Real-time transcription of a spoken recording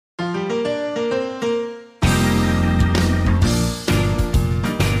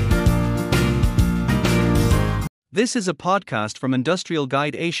This is a podcast from Industrial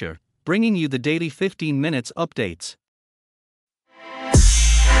Guide Asia, bringing you the daily 15 minutes updates.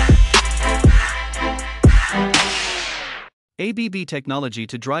 ABB technology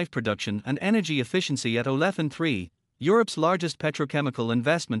to drive production and energy efficiency at Olefin 3, Europe's largest petrochemical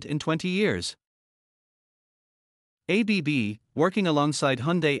investment in 20 years. ABB, working alongside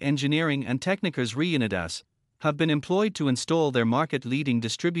Hyundai Engineering and Techniker's Reunidas, have been employed to install their market-leading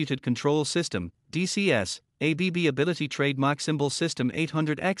distributed control system, DCS, ABB Ability Trademark Symbol System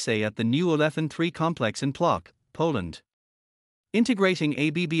 800XA at the new Olefin 3 complex in Plock, Poland. Integrating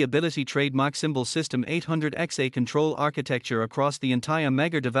ABB Ability Trademark Symbol System 800XA control architecture across the entire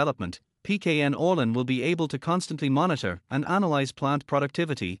mega development, PKN Orlen will be able to constantly monitor and analyze plant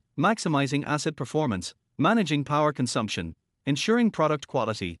productivity, maximizing asset performance, managing power consumption, ensuring product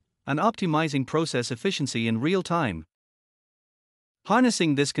quality, and optimizing process efficiency in real time.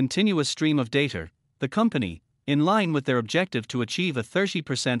 Harnessing this continuous stream of data, the company, in line with their objective to achieve a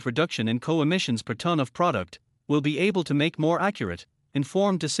 30% reduction in co-emissions per ton of product, will be able to make more accurate,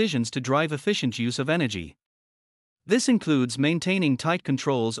 informed decisions to drive efficient use of energy. This includes maintaining tight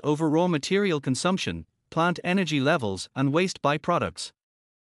controls over raw material consumption, plant energy levels, and waste byproducts.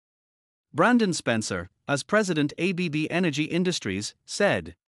 Brandon Spencer, as President ABB Energy Industries,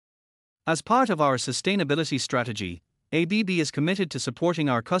 said, "As part of our sustainability strategy, ABB is committed to supporting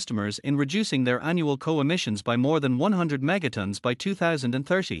our customers in reducing their annual co-emissions by more than 100 megatons by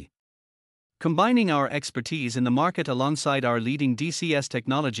 2030. Combining our expertise in the market alongside our leading DCS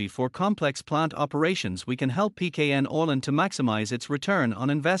technology for complex plant operations, we can help PKN Orlen to maximize its return on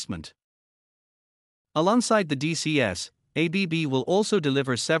investment." Alongside the DCS, ABB will also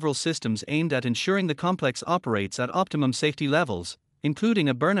deliver several systems aimed at ensuring the complex operates at optimum safety levels, including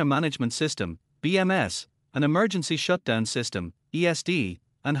a burner management system, BMS, an emergency shutdown system, ESD,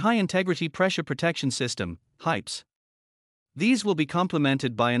 and high-integrity pressure protection system, HIPS. These will be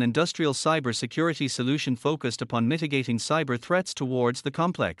complemented by an industrial cyber security solution focused upon mitigating cyber threats towards the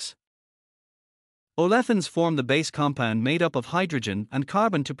complex. Olefins form the base compound made up of hydrogen and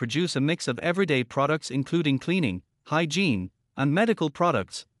carbon to produce a mix of everyday products including cleaning, hygiene, and medical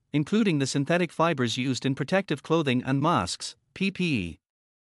products, including the synthetic fibers used in protective clothing and masks, PPE.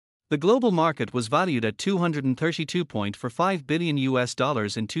 The global market was valued at $232.45 billion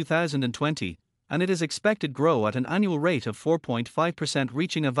in 2020, and it is expected to grow at an annual rate of 4.5%,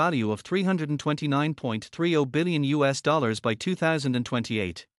 reaching a value of $329.30 billion by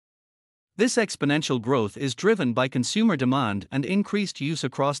 2028. This exponential growth is driven by consumer demand and increased use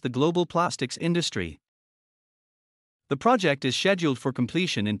across the global plastics industry. The project is scheduled for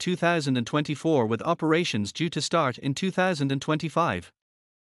completion in 2024 with operations due to start in 2025.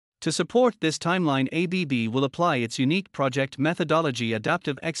 To support this timeline, ABB will apply its unique project methodology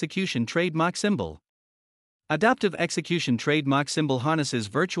Adaptive Execution Trademark Symbol. Adaptive Execution Trademark Symbol harnesses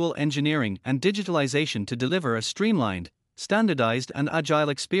virtual engineering and digitalization to deliver a streamlined, standardized and agile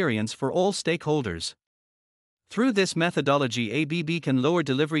experience for all stakeholders. Through this methodology, ABB can lower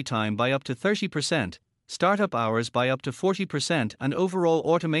delivery time by up to 30%, startup hours by up to 40%, and overall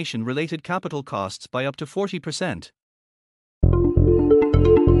automation-related capital costs by up to 40%.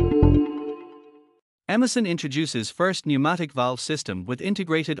 Emerson introduces first pneumatic valve system with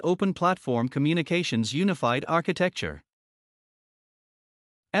integrated open platform communications unified architecture.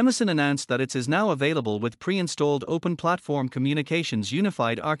 Emerson announced that it is now available with pre-installed open platform communications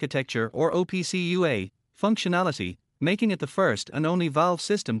unified architecture or OPC-UA functionality, making it the first and only valve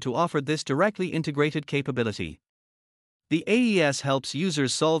system to offer this directly integrated capability. The AES helps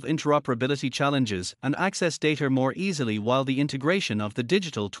users solve interoperability challenges and access data more easily, while the integration of the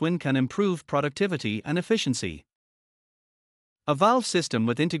digital twin can improve productivity and efficiency. A valve system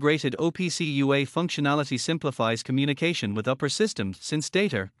with integrated OPC-UA functionality simplifies communication with upper systems, since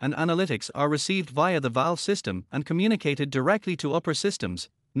data and analytics are received via the valve system and communicated directly to upper systems.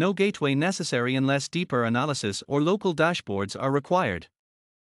 No gateway necessary unless deeper analysis or local dashboards are required.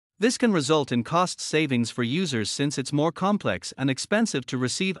 This can result in cost savings for users, since it's more complex and expensive to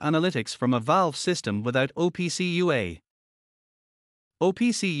receive analytics from a valve system without OPC-UA.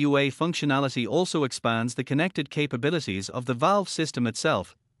 OPC-UA functionality also expands the connected capabilities of the valve system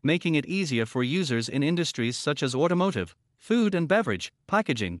itself, making it easier for users in industries such as automotive, food and beverage,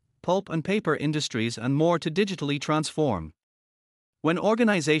 packaging, pulp and paper industries and more to digitally transform. When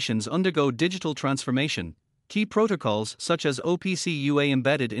organizations undergo digital transformation, key protocols such as OPC-UA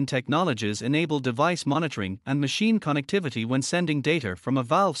embedded in technologies enable device monitoring and machine connectivity when sending data from a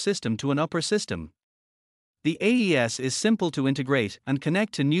valve system to an upper system. The AES is simple to integrate and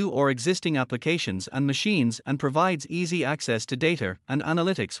connect to new or existing applications and machines, and provides easy access to data and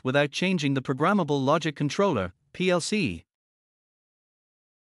analytics without changing the programmable logic controller, plc.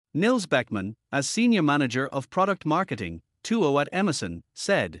 Nils Beckman, as Senior Manager of Product Marketing, 2.0 at Emerson,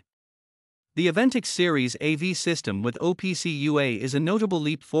 said, "The Aventix Series AV system with OPC UA is a notable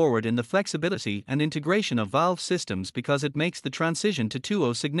leap forward in the flexibility and integration of valve systems because it makes the transition to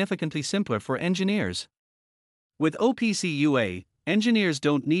 2.0 significantly simpler for engineers. With OPC UA, engineers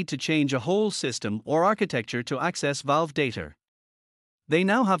don't need to change a whole system or architecture to access valve data. They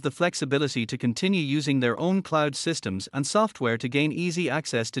now have the flexibility to continue using their own cloud systems and software to gain easy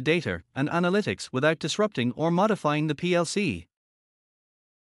access to data and analytics without disrupting or modifying the PLC."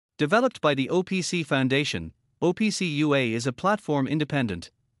 Developed by the OPC Foundation, OPC UA is a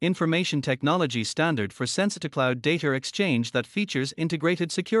platform-independent, information technology standard for sensitive cloud data exchange that features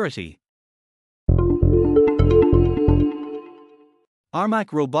integrated security.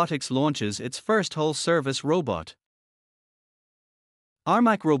 Armac Robotics launches its first whole-service robot.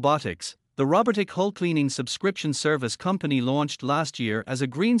 Armac Robotics, the robotic hull cleaning subscription service company launched last year as a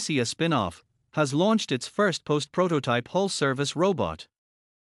GreenSea spin-off, has launched its first post-prototype hull service robot.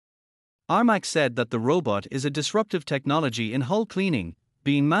 Armac said that the robot is a disruptive technology in hull cleaning,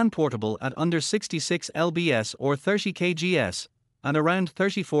 being man-portable at under 66 lbs or 30 kgs, and around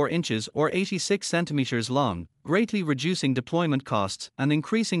 34 inches or 86 centimeters long, greatly reducing deployment costs and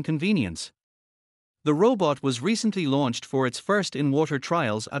increasing convenience. The robot was recently launched for its first in-water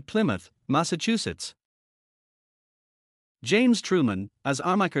trials at Plymouth, Massachusetts. James Truman, as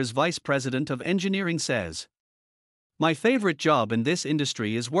Armac's Vice President of Engineering, says, "My favorite job in this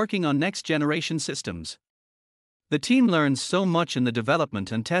industry is working on next-generation systems. The team learns so much in the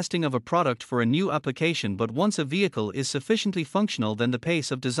development and testing of a product for a new application, but once a vehicle is sufficiently functional, then the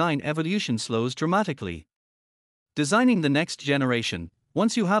pace of design evolution slows dramatically. Designing the next generation,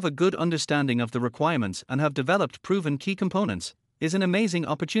 once you have a good understanding of the requirements and have developed proven key components, is an amazing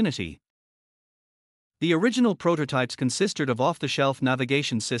opportunity." The original prototypes consisted of off-the-shelf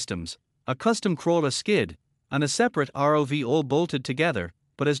navigation systems, a custom crawler skid, and a separate ROV all bolted together,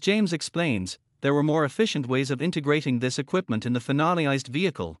 but as James explains, there were more efficient ways of integrating this equipment in the finalized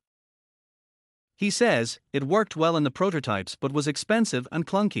vehicle. He says, "It worked well in the prototypes but was expensive and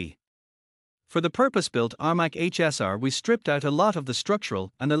clunky. For the purpose-built Armac HSR, we stripped out a lot of the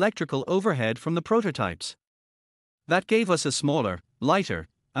structural and electrical overhead from the prototypes. That gave us a smaller, lighter,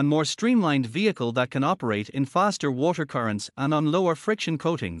 and more streamlined vehicle that can operate in faster water currents and on lower friction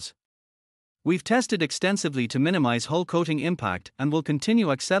coatings. We've tested extensively to minimize hull coating impact and will continue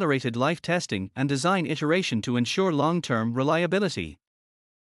accelerated life testing and design iteration to ensure long-term reliability."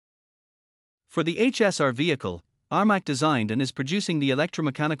 For the HSR vehicle, Armac designed and is producing the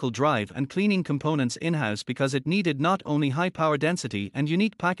electromechanical drive and cleaning components in-house because it needed not only high power density and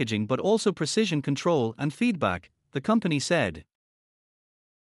unique packaging but also precision control and feedback, the company said.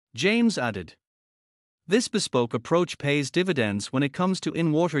 James added, "This bespoke approach pays dividends when it comes to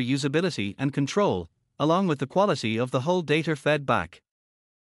in-water usability and control, along with the quality of the hull data fed back.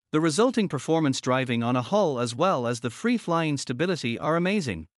 The resulting performance driving on a hull as well as the free-flying stability are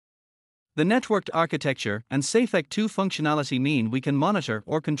amazing. The networked architecture and SafeEC 2 functionality mean we can monitor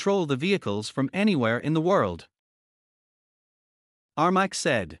or control the vehicles from anywhere in the world." Armac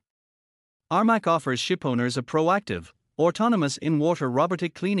said. Armac offers shipowners a proactive, autonomous in-water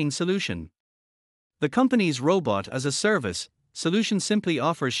robotic cleaning solution. The company's robot-as-a-service solution simply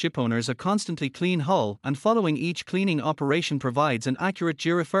offers shipowners a constantly clean hull, and following each cleaning operation provides an accurate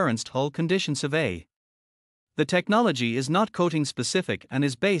georeferenced hull condition survey. The technology is not coating-specific and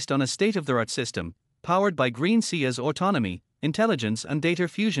is based on a state-of-the-art system, powered by GreenSea's autonomy, intelligence and data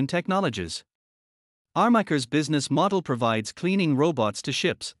fusion technologies. Armac's business model provides cleaning robots to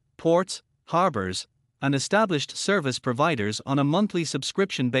ships, ports, harbors, and established service providers on a monthly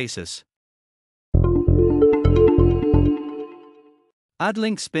subscription basis.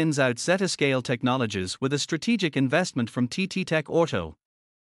 AdLink spins out Zetascale Technologies with a strategic investment from TT Tech Auto.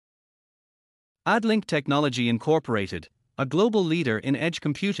 AdLink Technology Incorporated, a global leader in edge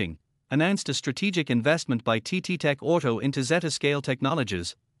computing, announced a strategic investment by TT Tech Auto into Zetascale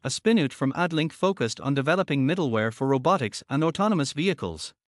Technologies, a spin-out from AdLink focused on developing middleware for robotics and autonomous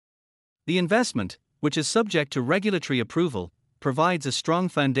vehicles. The investment, which is subject to regulatory approval, provides a strong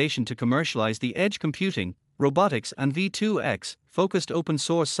foundation to commercialize the edge computing, robotics and V2X focused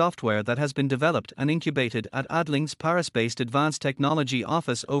open-source software that has been developed and incubated at AdLink's Paris-based Advanced Technology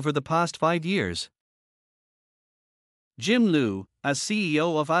Office over the past 5 years. Jim Liu, as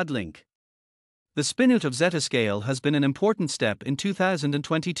CEO of AdLink. The spin-out of Zetascale has been an important step in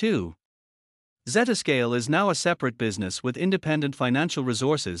 2022. Zetascale is now a separate business with independent financial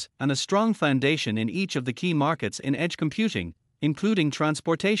resources and a strong foundation in each of the key markets in edge computing, including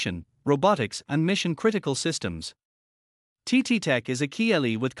transportation, robotics, and mission-critical systems. TT Tech is a key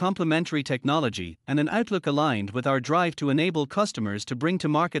ally with complementary technology and an outlook aligned with our drive to enable customers to bring to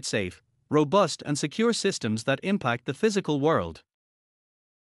market safe, robust, and secure systems that impact the physical world.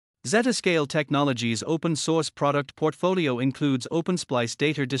 Zetascale Technologies' open-source product portfolio includes OpenSplice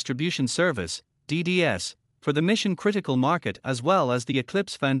Data Distribution Service, DDS, for the mission-critical market, as well as the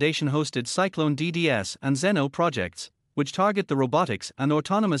Eclipse Foundation-hosted Cyclone DDS and Zeno projects, which target the robotics and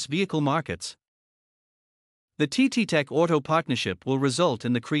autonomous vehicle markets. The TT Tech Auto partnership will result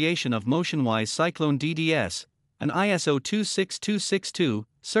in the creation of MotionWise Cyclone DDS, an ISO 26262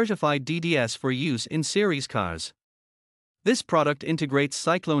 certified DDS for use in series cars. This product integrates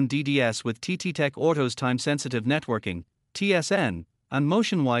Cyclone DDS with TT Tech Auto's time-sensitive networking, TSN, and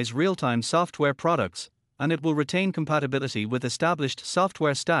MotionWise real-time software products, and it will retain compatibility with established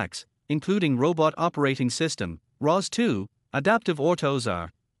software stacks, including Robot Operating System, ROS2, Adaptive AutoSAR,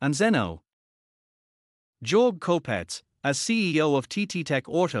 and Zeno. Jorg Kopetz, as CEO of TT Tech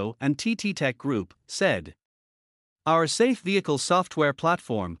Auto and TT Tech Group, said, "Our safe vehicle software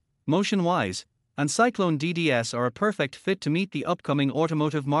platform, MotionWise, and Cyclone DDS are a perfect fit to meet the upcoming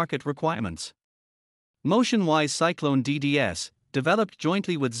automotive market requirements. MotionWise Cyclone DDS, developed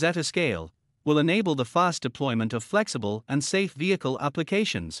jointly with Zetascale, will enable the fast deployment of flexible and safe vehicle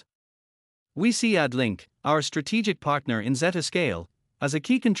applications. We see AdLink, our strategic partner in Zetascale, as a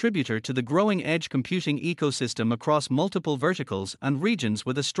key contributor to the growing edge computing ecosystem across multiple verticals and regions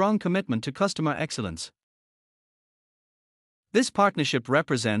with a strong commitment to customer excellence." This partnership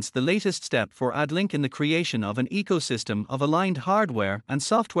represents the latest step for AdLink in the creation of an ecosystem of aligned hardware and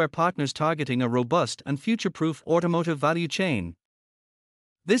software partners targeting a robust and future-proof automotive value chain.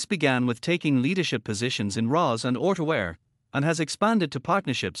 This began with taking leadership positions in ROS and AutoWare, and has expanded to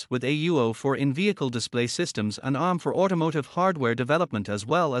partnerships with AUO for in-vehicle display systems and ARM for automotive hardware development, as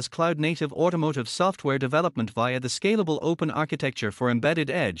well as cloud-native automotive software development via the Scalable Open Architecture for Embedded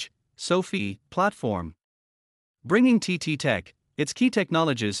Edge (SOFI) platform. Bringing TT Tech, its key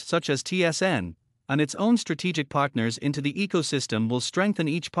technologies such as TSN, and its own strategic partners into the ecosystem will strengthen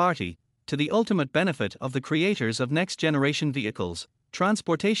each party, to the ultimate benefit of the creators of next-generation vehicles,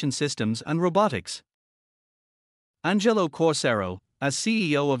 transportation systems, and robotics. Angelo Corsero, as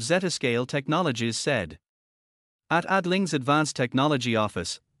CEO of Zetascale Technologies, said, "At AdLink's Advanced Technology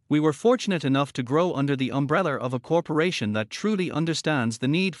Office, we were fortunate enough to grow under the umbrella of a corporation that truly understands the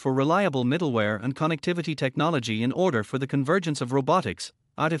need for reliable middleware and connectivity technology in order for the convergence of robotics,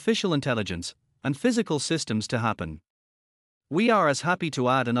 artificial intelligence, and physical systems to happen. We are as happy to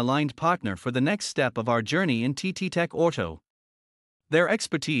add an aligned partner for the next step of our journey in TT Tech Auto. Their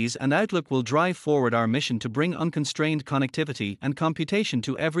expertise and outlook will drive forward our mission to bring unconstrained connectivity and computation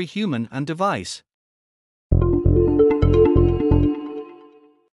to every human and device."